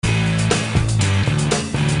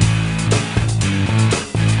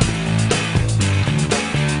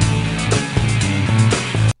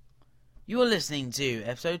listening to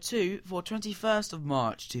episode 2 for 21st of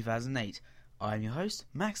March 2008. I am your host,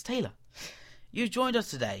 Max Taylor. You've joined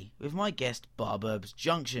us today with my guest, Barburbs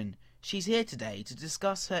Junction. She's here today to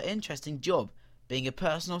discuss her interesting job, being a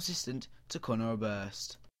personal assistant to Conor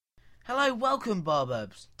Oberst. Hello, welcome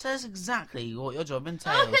Barburbs. Tell us exactly what your job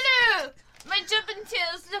entails. Oh, hello! My job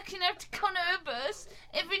entails looking after Conor Oberst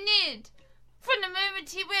every night. From the moment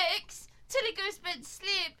he wakes till he goes back to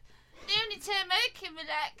sleep. The only time I can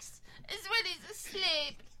relax is when he's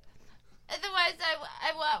asleep. Otherwise,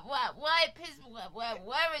 I wipe his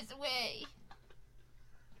worries away.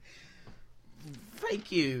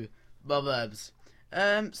 Thank you, Barburbs.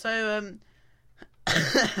 How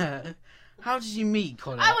did you meet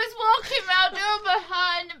Conor? I was walking round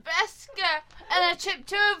Omaha in Nebraska and I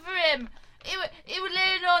tripped over him. He was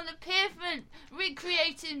laying on the pavement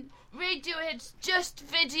recreating Radiohead's Just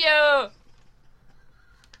video.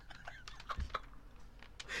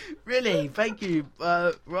 Really? Thank you.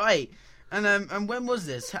 Right. And when was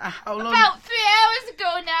this? How long? About 3 hours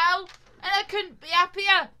ago now. And I couldn't be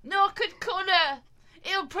happier. Nor could Conor.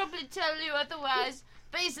 He'll probably tell you otherwise.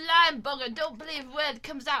 But he's a lying bugger. Don't believe a word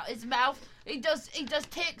comes out his mouth. He does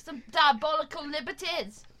take some diabolical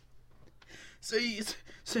liberties. So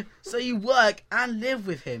you work and live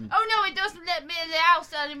with him? Oh no, he doesn't let me in the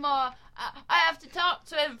house anymore. I have to talk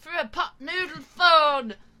to him through a pot noodle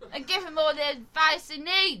phone and give him all the advice he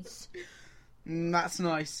needs. That's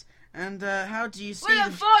nice. And how do you see well,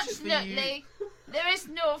 the future for you? unfortunately, there is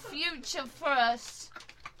no future for us.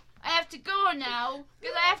 I have to go now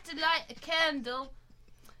because I have to light a candle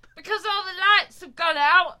because all the lights have gone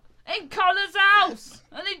out in Conor's house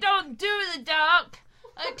and they don't do the dark.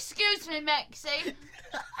 Excuse me, Maxie.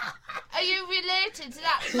 Are you related to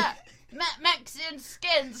that Mexican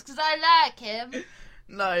Skins? Because I like him.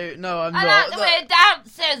 No, I'm not. I like the way he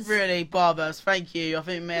dances. Really, Barburbs, thank you. I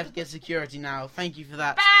think we may have to get security now. Thank you for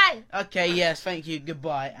that. Bye. Okay, yes, thank you.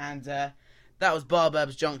 Goodbye. And that was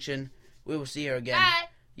Barburbs Junction. We will see you again. Bye.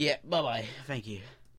 Yeah, bye-bye. Thank you.